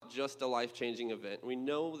just a life-changing event. We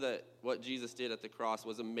know that what Jesus did at the cross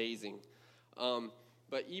was amazing.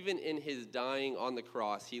 But even in his dying on the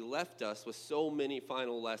cross, he left us with so many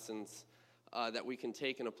final lessons that we can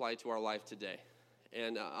take and apply to our life today.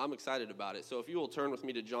 And I'm excited about it. So if you will turn with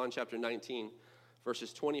me to John chapter 19,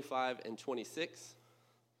 verses 25 and 26,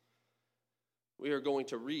 we are going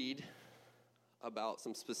to read about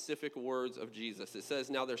some specific words of Jesus. It says,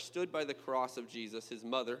 "Now there stood by the cross of Jesus his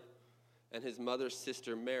mother and his mother's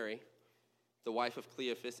sister Mary, the wife of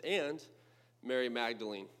Cleophas, and Mary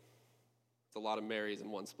Magdalene." It's a lot of Marys in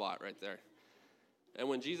one spot right there. "And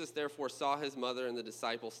when Jesus therefore saw his mother and the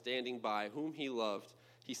disciple standing by, whom he loved,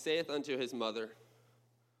 he saith unto his mother,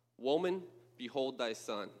 Woman, behold thy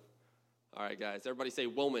son." All right, guys, everybody say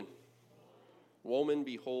woman. Woman,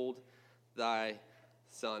 behold thy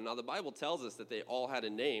son. Now, the Bible tells us that they all had a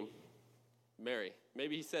name, Mary.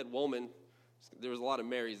 Maybe he said woman. There was a lot of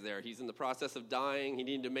Marys there. He's in the process of dying. He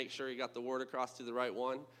needed to make sure he got the word across to the right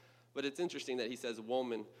one. But it's interesting that he says,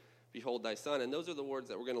 woman, behold thy son. And those are the words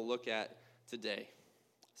that we're going to look at today.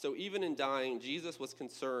 So even in dying, Jesus was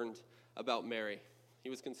concerned about Mary.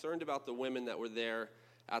 He was concerned about the women that were there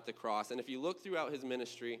at the cross. And if you look throughout his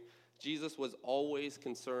ministry, Jesus was always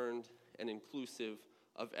concerned and inclusive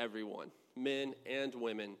of everyone, men and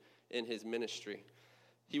women in his ministry.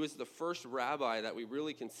 He was the first rabbi that we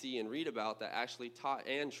really can see and read about that actually taught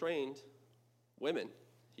and trained women.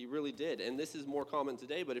 He really did. And this is more common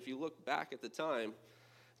today, but if you look back at the time,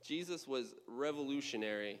 Jesus was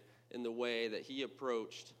revolutionary in the way that he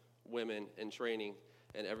approached women and training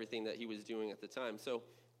and everything that he was doing at the time. So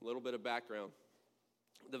a little bit of background.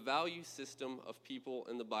 The value system of people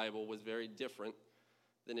in the Bible was very different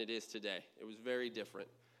than it is today. It was very different.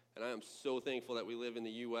 And I am so thankful that we live in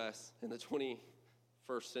the U.S. in the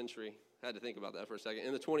 21st century. I had to think about that for a second.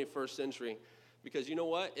 In the 21st century, because you know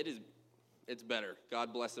what? It's better.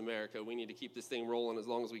 God bless America. We need to keep this thing rolling as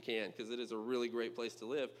long as we can because it is a really great place to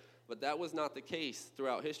live. But that was not the case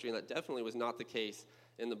throughout history, and that definitely was not the case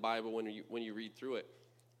in the Bible when you read through it.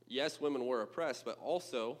 Yes, women were oppressed, but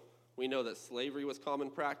also we know that slavery was common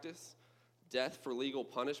practice. Death for legal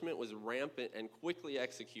punishment was rampant and quickly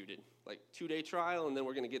executed. Like 2-day trial, and then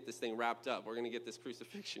we're going to get this thing wrapped up. We're going to get this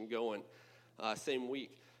crucifixion going same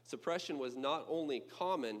week. Suppression was not only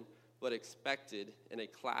common, but expected in a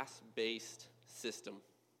class-based system.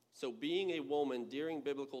 So being a woman during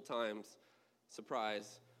biblical times,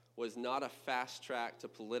 surprise, was not a fast track to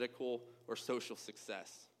political or social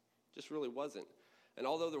success. Just really wasn't. And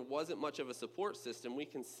although there wasn't much of a support system, we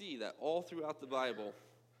can see that all throughout the Bible,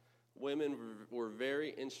 women were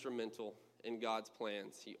very instrumental in God's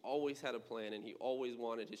plans. He always had a plan, and he always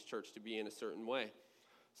wanted his church to be in a certain way.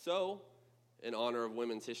 So, in honor of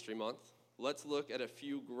Women's History Month, let's look at a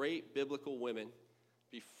few great biblical women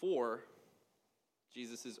before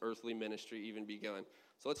Jesus' earthly ministry even begun.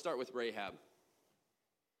 So let's start with Rahab.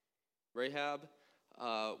 Rahab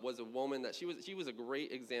was a woman that she was a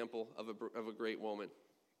great example of a great woman.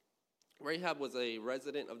 Rahab was a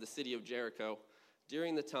resident of the city of Jericho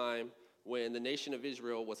during the time when the nation of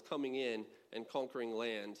Israel was coming in and conquering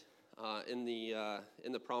land in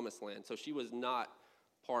the promised land. So she was not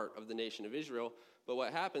part of the nation of Israel. But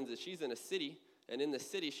what happens is she's in a city, and in the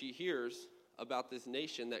city she hears about this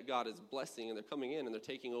nation that God is blessing, and they're coming in and they're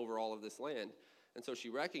taking over all of this land. And so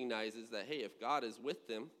she recognizes that, hey, if God is with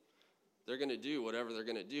them, they're going to do whatever they're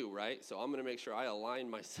going to do, right? So I'm going to make sure I align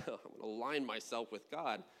myself with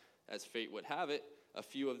God. As fate would have it, a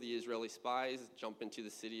few of the Israeli spies jump into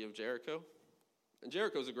the city of Jericho. And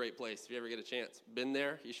Jericho's a great place if you ever get a chance. Been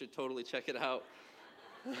there, you should totally check it out.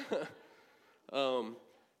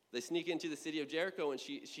 They sneak into the city of Jericho, and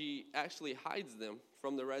she actually hides them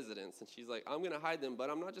from the residents. And she's like, I'm going to hide them, but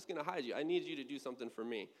I'm not just going to hide you. I need you to do something for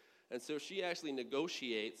me. And so she actually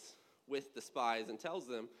negotiates with the spies and tells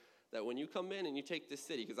them that when you come in and you take this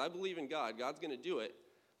city, because I believe in God, God's going to do it,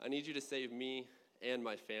 I need you to save me and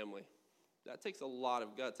my family. That takes a lot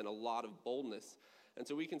of guts and a lot of boldness. And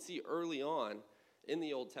so we can see early on in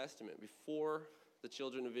the Old Testament, before the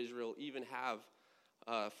children of Israel even have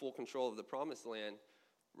full control of the promised land,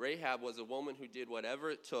 Rahab was a woman who did whatever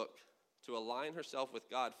it took to align herself with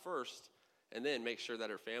God first and then make sure that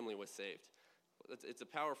her family was saved. It's a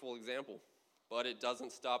powerful example, but it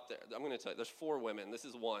doesn't stop there. I'm going to tell you, there's 4 women. This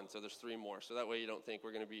is 1, so there's 3 more. So that way you don't think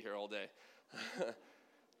we're going to be here all day.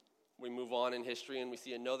 We move on in history, and we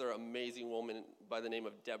see another amazing woman by the name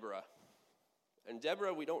of Deborah. And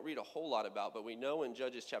Deborah we don't read a whole lot about, but we know in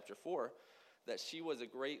Judges chapter 4 that she was a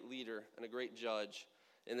great leader and a great judge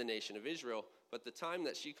in the nation of Israel. But the time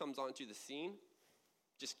that she comes onto the scene,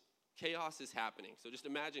 just chaos is happening. So just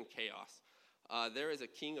imagine chaos. There is a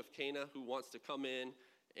king of Canaan who wants to come in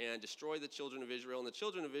and destroy the children of Israel. And the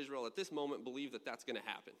children of Israel at this moment believe that that's going to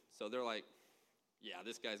happen. So they're like, yeah,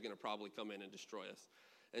 this guy's going to probably come in and destroy us.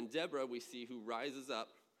 And Deborah, we see, who rises up,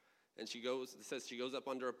 and it says she goes up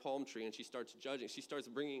under a palm tree and she starts judging. She starts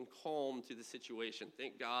bringing calm to the situation.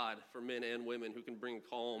 Thank God for men and women who can bring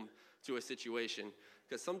calm to a situation,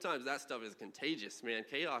 because sometimes that stuff is contagious, man.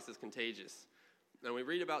 Chaos is contagious. And we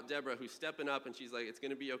read about Deborah who's stepping up, and she's like, it's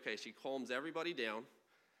going to be okay. She calms everybody down.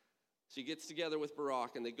 She gets together with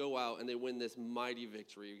Barak, and they go out and they win this mighty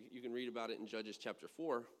victory. You can read about it in Judges chapter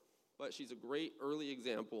 4. But she's a great early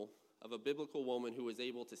example of a biblical woman who was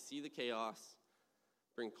able to see the chaos,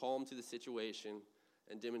 bring calm to the situation,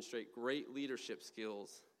 and demonstrate great leadership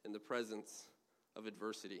skills in the presence of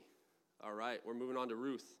adversity. All right, we're moving on to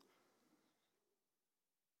Ruth.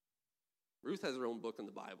 Ruth has her own book in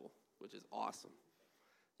the Bible, which is awesome.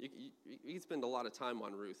 You can spend a lot of time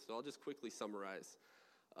on Ruth, so I'll just quickly summarize.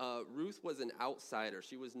 Ruth was an outsider.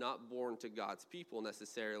 She was not born to God's people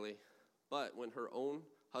necessarily, but when her own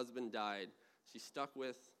husband died, she stuck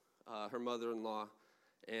with her mother-in-law,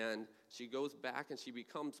 and she goes back and she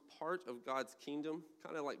becomes part of God's kingdom,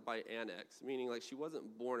 kind of like by annex, meaning like she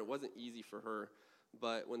wasn't born, it wasn't easy for her,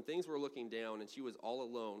 but when things were looking down and she was all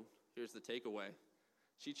alone, here's the takeaway.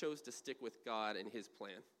 She chose to stick with God and his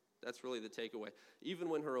plan. That's really the takeaway. Even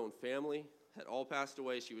when her own family had all passed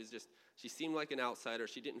away, she seemed like an outsider.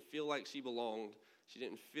 She didn't feel like she belonged. She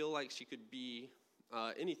didn't feel like she could be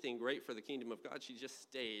anything great for the kingdom of God. She just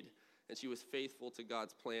stayed, and she was faithful to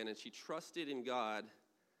God's plan, and she trusted in God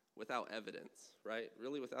without evidence, right?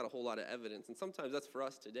 Really without a whole lot of evidence. And sometimes that's for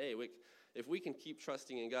us today. If we can keep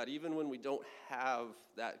trusting in God, even when we don't have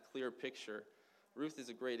that clear picture, Ruth is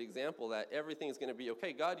a great example that everything's going to be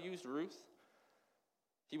okay. God used Ruth.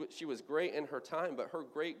 She was great in her time, but her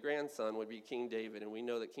great-grandson would be King David, and we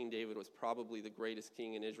know that King David was probably the greatest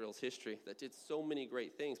king in Israel's history that did so many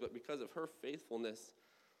great things, but because of her faithfulness,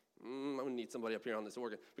 I'm going to need somebody up here on this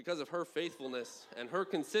organ. Because of her faithfulness and her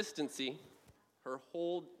consistency, her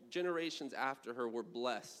whole generations after her were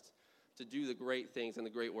blessed to do the great things and the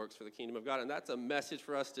great works for the kingdom of God, and that's a message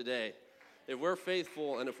for us today. If we're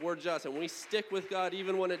faithful and if we're just and we stick with God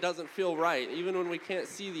even when it doesn't feel right, even when we can't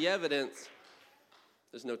see the evidence,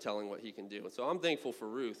 there's no telling what he can do. And so I'm thankful for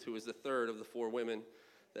Ruth, who is the third of the four women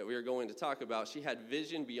that we are going to talk about. She had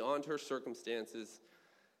vision beyond her circumstances,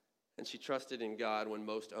 and she trusted in God when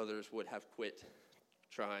most others would have quit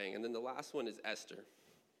trying. And then the last one is Esther.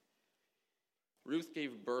 Ruth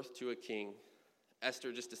gave birth to a king.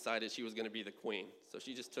 Esther just decided she was going to be the queen. So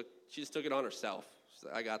she just took it on herself. She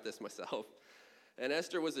said, I got this myself. And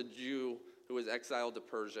Esther was a Jew who was exiled to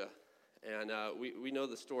Persia. And we know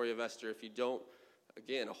the story of Esther. If you don't,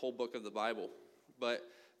 again, a whole book of the Bible. But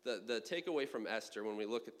the takeaway from Esther when we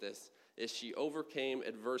look at this is she overcame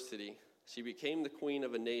adversity. She became the queen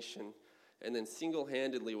of a nation, and then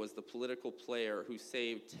single-handedly was the political player who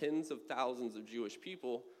saved tens of thousands of Jewish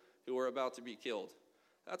people who were about to be killed.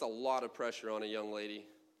 That's a lot of pressure on a young lady.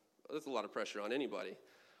 That's a lot of pressure on anybody.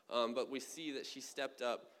 But we see that she stepped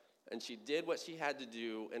up and she did what she had to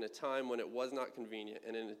do in a time when it was not convenient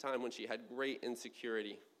and in a time when she had great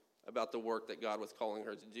insecurity about the work that God was calling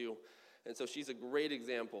her to do. And so she's a great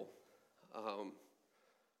example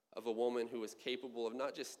of a woman who is capable of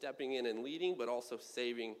not just stepping in and leading, but also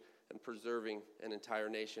saving and preserving an entire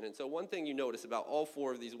nation. And so one thing you notice about all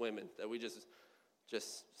four of these women that we just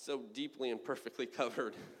so deeply and perfectly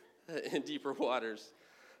covered in deeper waters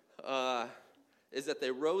is that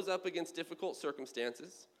they rose up against difficult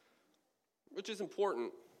circumstances, which is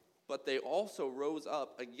important, but they also rose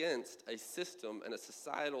up against a system and a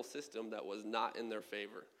societal system that was not in their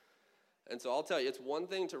favor. And so I'll tell you, it's one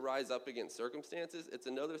thing to rise up against circumstances. It's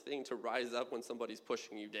another thing to rise up when somebody's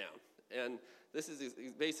pushing you down. And this is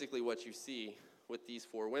basically what you see with these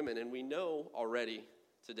four women. And we know already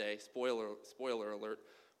today, spoiler alert,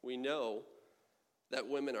 we know that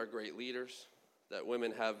women are great leaders, that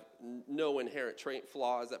women have no inherent trait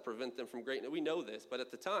flaws that prevent them from greatness. We know this, but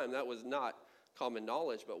at the time, that was not common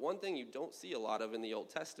knowledge. But one thing you don't see a lot of in the Old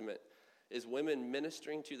Testament is women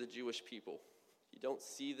ministering to the Jewish people. You don't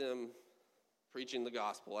see them preaching the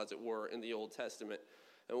gospel, as it were, in the Old Testament.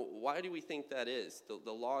 And why do we think that is?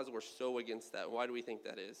 The laws were so against that. Why do we think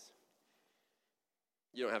that is?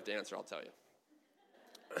 You don't have to answer, I'll tell you.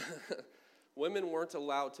 Women weren't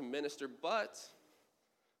allowed to minister, but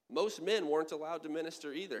most men weren't allowed to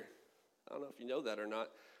minister either. I don't know if you know that or not,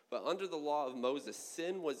 but under the law of Moses,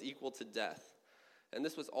 sin was equal to death. And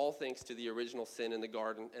this was all thanks to the original sin in the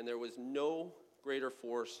garden, and there was no greater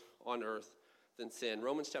force on earth than sin.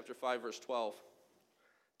 Romans chapter 5, verse 12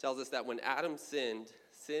 tells us that when Adam sinned,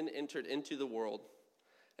 sin entered into the world,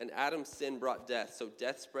 And Adam's sin brought death. So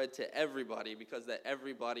death spread to everybody because that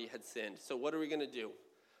everybody had sinned. So what are we going to do?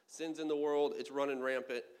 Sin's in the world. It's running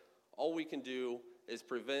rampant. All we can do is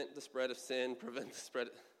prevent the spread of sin, prevent the spread.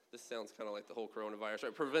 This sounds kind of like the whole coronavirus,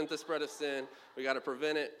 right? Prevent the spread of sin. We got to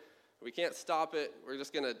prevent it. We can't stop it. We're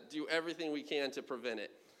just going to do everything we can to prevent it.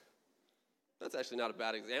 That's actually not a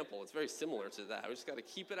bad example. It's very similar to that. We just got to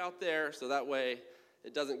keep it out there so that way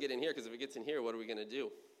it doesn't get in here, because if it gets in here, what are we going to do?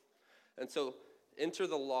 And so enter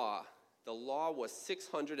the law. The law was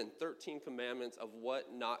 613 commandments of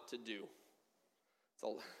what not to do.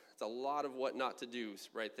 It's a lot of what not to do's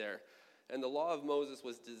right there. And the law of Moses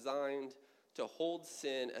was designed to hold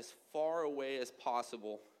sin as far away as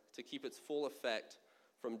possible to keep its full effect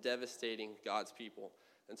from devastating God's people.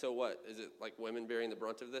 And so what? Is it like women bearing the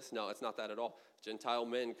brunt of this? No, it's not that at all. Gentile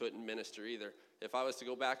men couldn't minister either. If I was to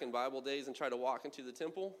go back in Bible days and try to walk into the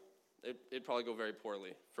temple, it'd probably go very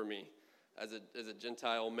poorly for me as a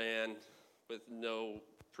Gentile man with no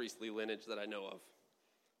priestly lineage that I know of.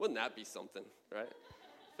 Wouldn't that be something, right?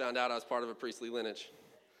 Found out I was part of a priestly lineage.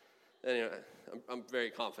 Anyway, I'm very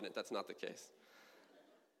confident that's not the case.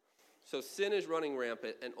 So sin is running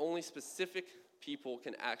rampant, and only specific people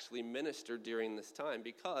can actually minister during this time,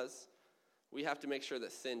 because we have to make sure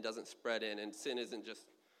that sin doesn't spread in, and sin isn't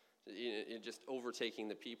just overtaking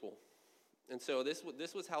the people. And so this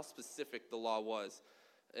was how specific the law was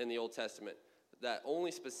in the Old Testament, that only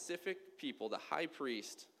specific people, the high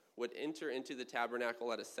priest, would enter into the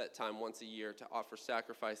tabernacle at a set time once a year to offer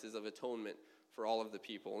sacrifices of atonement for all of the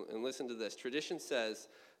people. And listen to this. Tradition says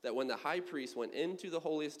that when the high priest went into the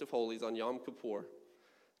holiest of holies on Yom Kippur,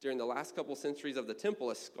 during the last couple centuries of the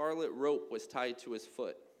temple, a scarlet rope was tied to his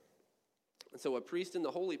foot. And so a priest in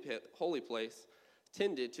the holy place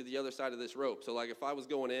tended to the other side of this rope. So like if I was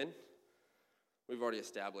going in, we've already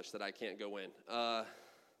established that I can't go in. I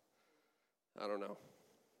don't know.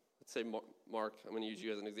 Let's say Mark, I'm going to use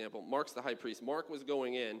you as an example. Mark's the high priest. Mark was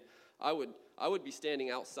going in. I would be standing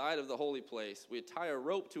outside of the holy place. We'd tie a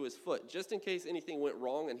rope to his foot just in case anything went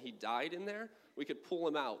wrong and he died in there. We could pull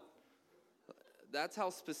him out. That's how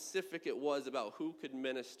specific it was about who could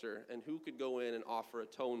minister and who could go in and offer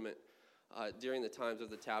atonement during the times of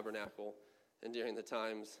the tabernacle and during the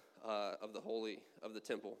times of the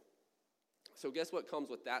temple. So guess what comes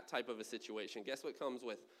with that type of a situation? Guess what comes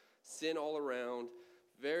with sin all around?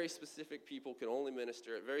 Very specific people can only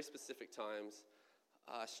minister at very specific times.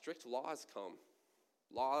 Strict laws come.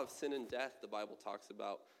 Law of sin and death, the Bible talks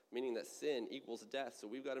about, meaning that sin equals death. So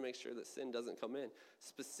we've got to make sure that sin doesn't come in.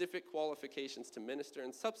 Specific qualifications to minister,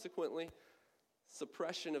 and subsequently,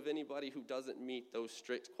 suppression of anybody who doesn't meet those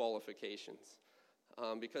strict qualifications.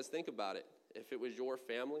 Because think about it. If it was your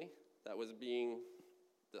family that was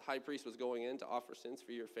the high priest was going in to offer sins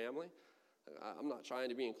for your family, I'm not trying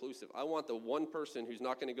to be inclusive. I want the one person who's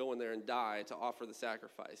not going to go in there and die to offer the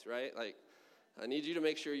sacrifice, right? Like, I need you to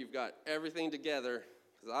make sure you've got everything together,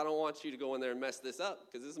 because I don't want you to go in there and mess this up,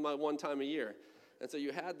 because this is my one time a year. And so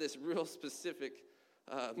you had this real specific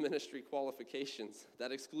ministry qualifications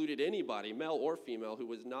that excluded anybody, male or female, who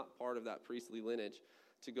was not part of that priestly lineage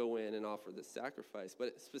to go in and offer this sacrifice.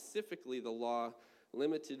 But specifically, the law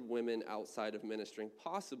limited women outside of ministering,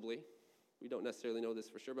 possibly, we don't necessarily know this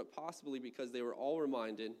for sure, but possibly because they were all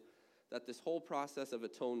reminded that this whole process of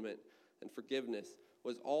atonement and forgiveness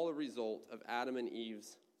was all a result of Adam and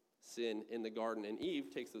Eve's sin in the garden. And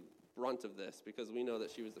Eve takes the brunt of this because we know that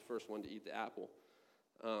she was the first one to eat the apple.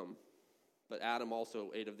 But Adam also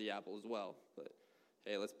ate of the apple as well. But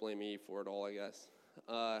hey, let's blame Eve for it all, I guess.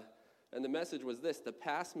 And the message was this: the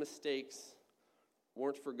past mistakes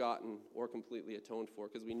weren't forgotten or completely atoned for,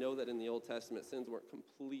 because we know that in the Old Testament, sins weren't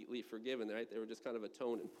completely forgiven, right? They were just kind of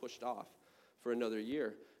atoned and pushed off for another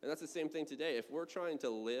year. And that's the same thing today. If we're trying to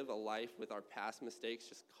live a life with our past mistakes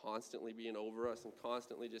just constantly being over us and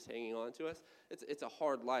constantly just hanging on to us, it's a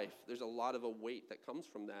hard life. There's a lot of a weight that comes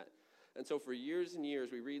from that. And so for years and years,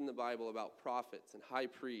 we read in the Bible about prophets and high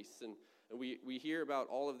priests, and we hear about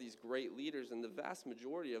all of these great leaders, and the vast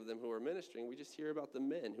majority of them who are ministering, we just hear about the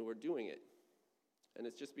men who are doing it. And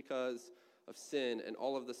it's just because of sin and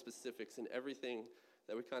all of the specifics and everything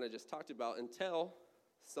that we kind of just talked about, until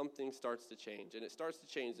something starts to change. And it starts to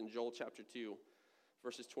change in Joel chapter 2,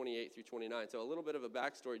 verses 28 through 29. So a little bit of a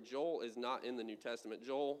backstory. Joel is not in the New Testament.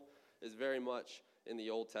 Joel is very much in the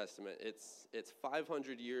Old Testament. It's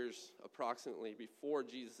 500 years approximately before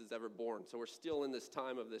Jesus is ever born. So we're still in this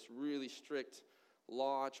time of this really strict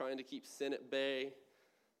law, trying to keep sin at bay.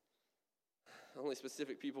 Only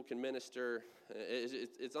specific people can minister.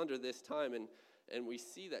 It's under this time, and we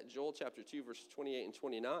see that Joel chapter 2, verses 28 and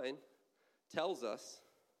 29 tells us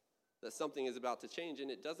that something is about to change, and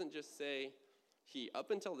it doesn't just say he.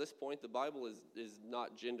 Up until this point, the Bible is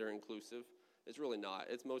not gender inclusive. It's really not.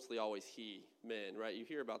 It's mostly always he, men, right? You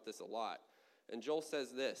hear about this a lot. And Joel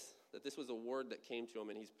says this, that this was a word that came to him,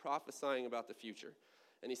 and he's prophesying about the future.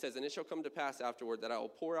 And he says, and it shall come to pass afterward that I will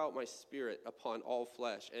pour out my spirit upon all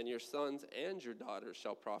flesh, and your sons and your daughters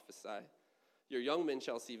shall prophesy. Your young men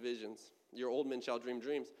shall see visions. Your old men shall dream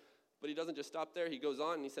dreams. But he doesn't just stop there. He goes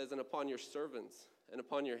on and he says, and upon your servants and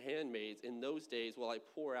upon your handmaids, in those days will I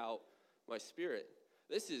pour out my spirit.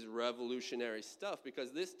 This is revolutionary stuff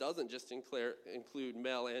because this doesn't just include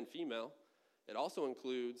male and female. It also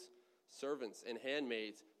includes servants and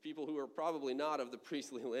handmaids, people who are probably not of the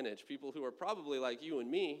priestly lineage, people who are probably like you and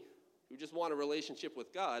me, who just want a relationship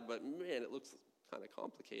with God, but man, it looks kind of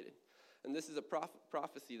complicated. And this is a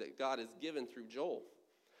prophecy that God has given through Joel.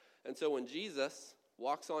 And so when Jesus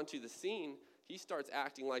walks onto the scene, he starts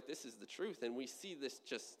acting like this is the truth, and we see this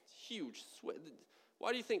just huge switch.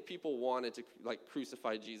 Why do you think people wanted to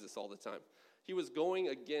crucify Jesus all the time? He was going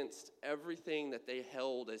against everything that they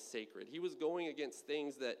held as sacred. He was going against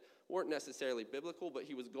things that weren't necessarily biblical, but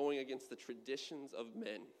he was going against the traditions of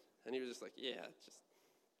men. And he was just like, yeah,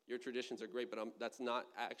 your traditions are great, but that's not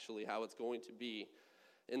actually how it's going to be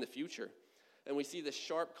in the future. And we see the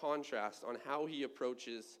sharp contrast on how he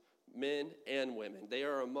approaches men and women. They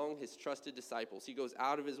are among his trusted disciples. He goes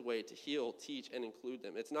out of his way to heal, teach, and include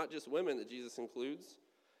them. It's not just women that Jesus includes.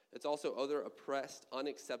 It's also other oppressed,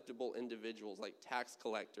 unacceptable individuals like tax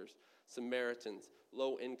collectors, Samaritans,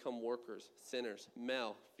 low-income workers, sinners,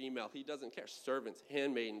 male, female. He doesn't care. Servants,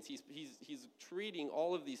 handmaidens. He's treating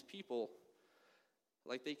all of these people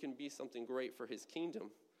like they can be something great for his kingdom.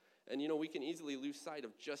 And, we can easily lose sight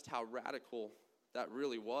of just how radical that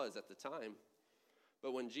really was at the time.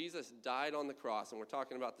 But when Jesus died on the cross, and we're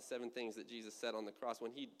talking about the 7 things that Jesus said on the cross,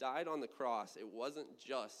 when he died on the cross, it wasn't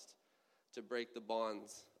just to break the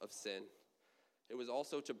bonds of sin. It was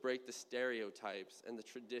also to break the stereotypes and the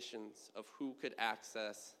traditions of who could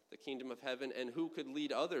access the kingdom of heaven and who could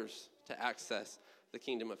lead others to access the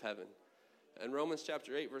kingdom of heaven. And Romans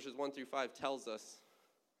chapter 8, verses 1 through 5 tells us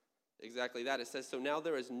exactly that. It says, so now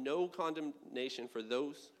there is no condemnation for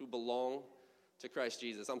those who belong to Christ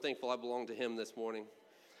Jesus. I'm thankful I belong to him this morning.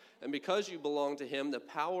 And because you belong to him, the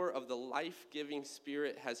power of the life-giving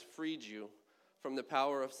Spirit has freed you from the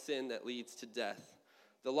power of sin that leads to death.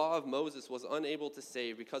 The law of Moses was unable to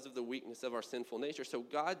save because of the weakness of our sinful nature. So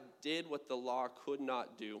God did what the law could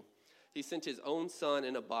not do. He sent his own son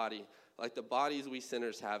in a body, like the bodies we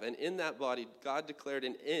sinners have. And in that body, God declared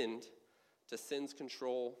an end to sin's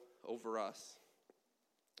control over us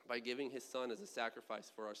by giving his son as a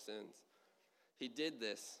sacrifice for our sins. He did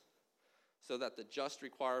this so that the just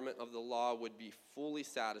requirement of the law would be fully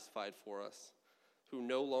satisfied for us, who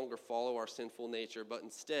no longer follow our sinful nature, but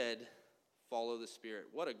instead follow the Spirit.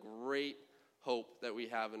 What a great hope that we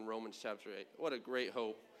have in Romans chapter 8. What a great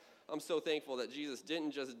hope. I'm so thankful that Jesus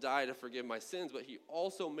didn't just die to forgive my sins, but he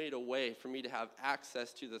also made a way for me to have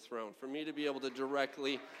access to the throne, for me to be able to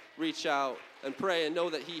directly reach out and pray and know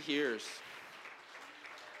that he hears.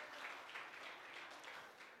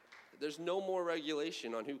 There's no more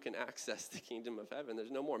regulation on who can access the kingdom of heaven. There's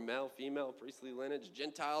no more male, female, priestly lineage,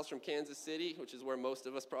 Gentiles from Kansas City, which is where most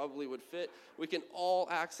of us probably would fit. We can all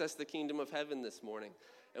access the kingdom of heaven this morning.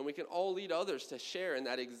 And we can all lead others to share in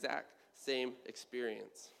that exact same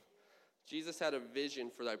experience. Jesus had a vision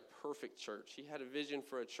for that perfect church. He had a vision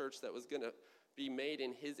for a church that was going to be made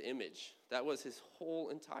in his image. That was his whole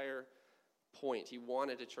entire point. He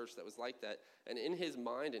wanted a church that was like that. And in his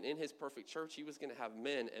mind and in his perfect church, he was going to have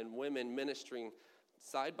men and women ministering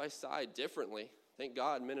side by side differently. Thank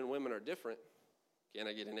God men and women are different. Can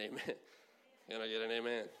I get an amen? Can I get an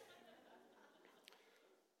amen?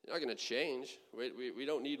 You're not going to change. We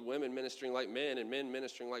don't need women ministering like men and men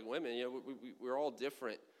ministering like women. We're all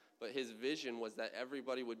different. But his vision was that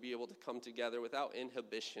everybody would be able to come together without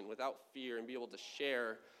inhibition, without fear, and be able to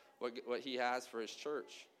share what he has for his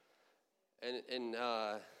church. And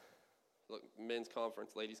look, men's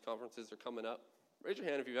conference, ladies' conferences are coming up. Raise your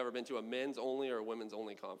hand if you've ever been to a men's only or a women's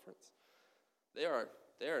only conference. They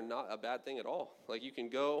are not a bad thing at all. Like, you can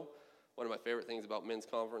go. One of my favorite things about men's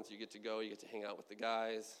conference, you get to hang out with the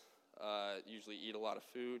guys, usually eat a lot of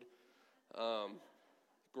food.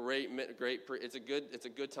 Great. It's a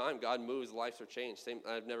good time. God moves, lives are changed.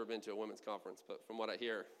 I've never been to a women's conference, but from what I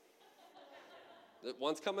hear,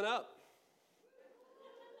 one's coming up.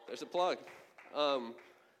 There's a plug.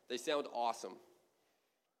 They sound awesome.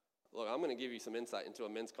 Look, I'm going to give you some insight into a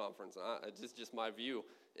men's conference. It's just my view.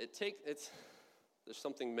 There's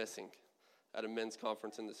something missing at a men's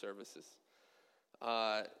conference in the services.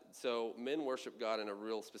 So men worship God in a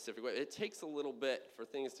real specific way. It takes a little bit for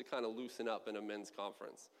things to kind of loosen up in a men's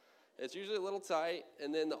conference. It's usually a little tight,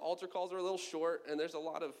 and then the altar calls are a little short, and there's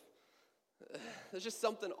just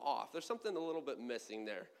something off. There's something a little bit missing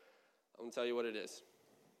there. I'm going to tell you what it is.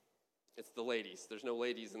 It's the ladies. There's no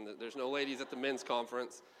ladies at the men's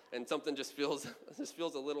conference, and something just feels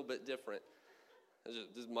a little bit different.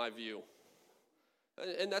 This is my view.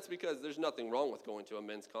 And that's because there's nothing wrong with going to a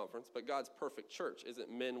men's conference, but God's perfect church isn't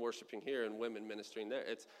men worshiping here and women ministering there.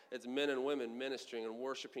 It's men and women ministering and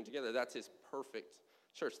worshiping together. That's his perfect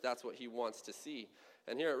church. That's what he wants to see.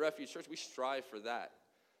 And here at Refuge Church, we strive for that.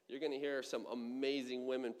 You're going to hear some amazing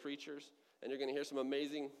women preachers, and you're going to hear some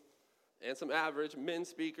amazing and some average men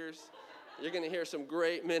speakers. You're going to hear some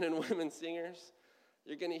great men and women singers.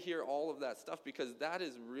 You're going to hear all of that stuff because that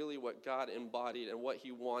is really what God embodied and what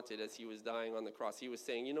he wanted as he was dying on the cross. He was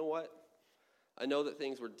saying, you know what? I know that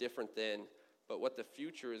things were different then, but what the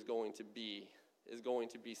future is going to be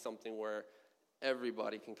something where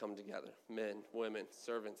everybody can come together. Men, women,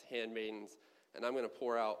 servants, handmaidens, and I'm going to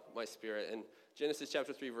pour out my spirit. And Genesis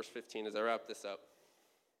chapter 3, verse 15, as I wrap this up,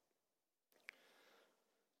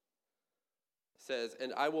 says,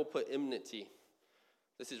 and I will put enmity.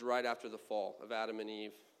 This is right after the fall of Adam and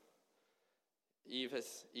Eve. Eve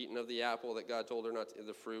has eaten of the apple that God told her not to,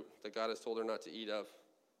 the fruit that God has told her not to eat of.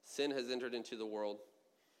 Sin has entered into the world.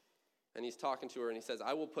 And he's talking to her and he says,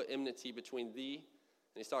 I will put enmity between thee.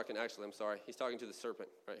 And he's talking to the serpent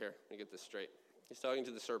right here. Let me get this straight. He's talking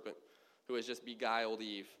to the serpent who has just beguiled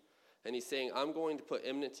Eve. And he's saying, I'm going to put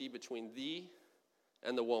enmity between thee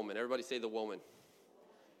and the woman. Everybody say the woman.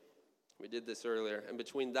 We did this earlier. And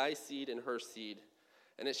between thy seed and her seed.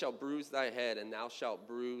 And it shall bruise thy head, and thou shalt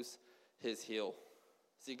bruise his heel.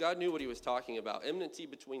 See, God knew what he was talking about. Enmity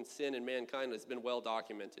between sin and mankind has been well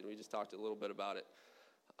documented. We just talked a little bit about it.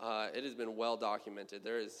 It has been well documented.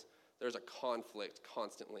 There's a conflict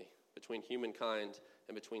constantly between humankind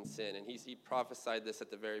and between sin. And he prophesied this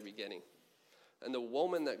at the very beginning. And the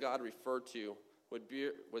woman that God referred to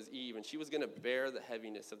was Eve, and she was going to bear the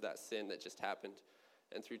heaviness of that sin that just happened.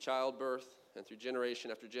 And through childbirth and through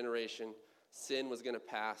generation after generation, sin was going to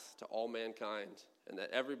pass to all mankind, and that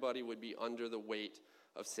everybody would be under the weight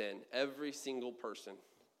of sin. Every single person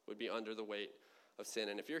would be under the weight of sin.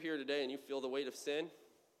 And if you're here today and you feel the weight of sin,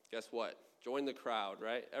 guess what? Join the crowd,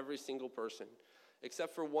 right? Every single person,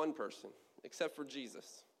 except for one person, except for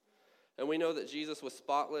Jesus. And we know that Jesus was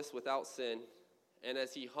spotless, without sin. And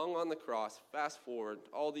as he hung on the cross, fast forward,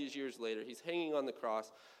 all these years later, he's hanging on the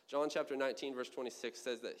cross. John chapter 19, verse 26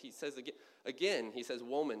 says that he says again, he says,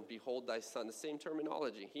 woman, behold thy son. The same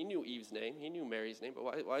terminology. He knew Eve's name. He knew Mary's name.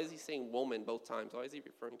 But why is he saying woman both times? Why is he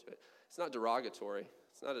referring to it? It's not derogatory.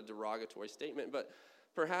 It's not a derogatory statement. But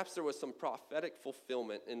perhaps there was some prophetic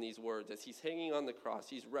fulfillment in these words. As he's hanging on the cross,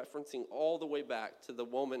 he's referencing all the way back to the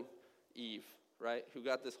woman, Eve, right, who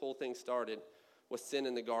got this whole thing started with sin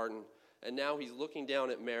in the garden. And now he's looking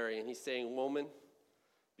down at Mary, and he's saying, woman,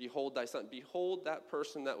 behold thy son. Behold that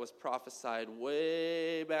person that was prophesied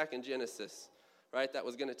way back in Genesis, right? That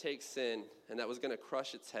was going to take sin, and that was going to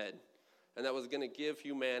crush its head, and that was going to give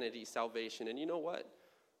humanity salvation. And you know what?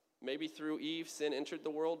 Maybe through Eve, sin entered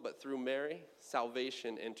the world, but through Mary,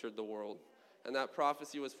 salvation entered the world. And that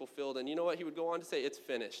prophecy was fulfilled. And you know what? He would go on to say, it's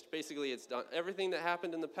finished. Basically, it's done. Everything that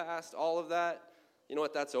happened in the past, all of that, you know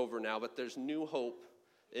what? That's over now. But there's new hope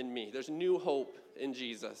in me. There's new hope in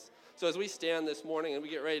Jesus. So as we stand this morning and we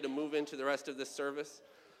get ready to move into the rest of this service,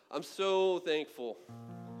 I'm so thankful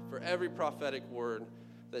for every prophetic word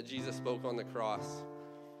that Jesus spoke on the cross.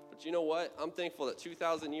 But you know what? I'm thankful that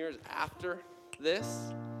 2,000 years after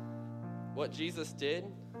this, what Jesus did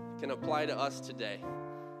can apply to us today.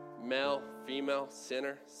 Male, female,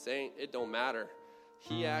 sinner, saint, it don't matter.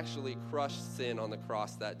 He actually crushed sin on the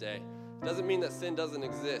cross that day. Doesn't mean that sin doesn't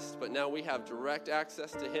exist, but now we have direct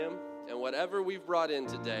access to him, and whatever we've brought in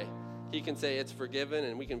today, he can say it's forgiven,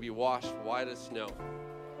 and we can be washed white as snow.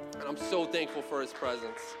 And I'm so thankful for his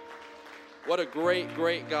presence. What a great,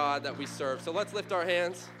 great God that we serve. So let's lift our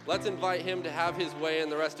hands. Let's invite him to have his way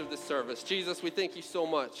in the rest of this service. Jesus, we thank you so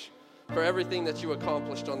much for everything that you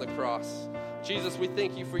accomplished on the cross. Jesus, we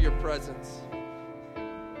thank you for your presence.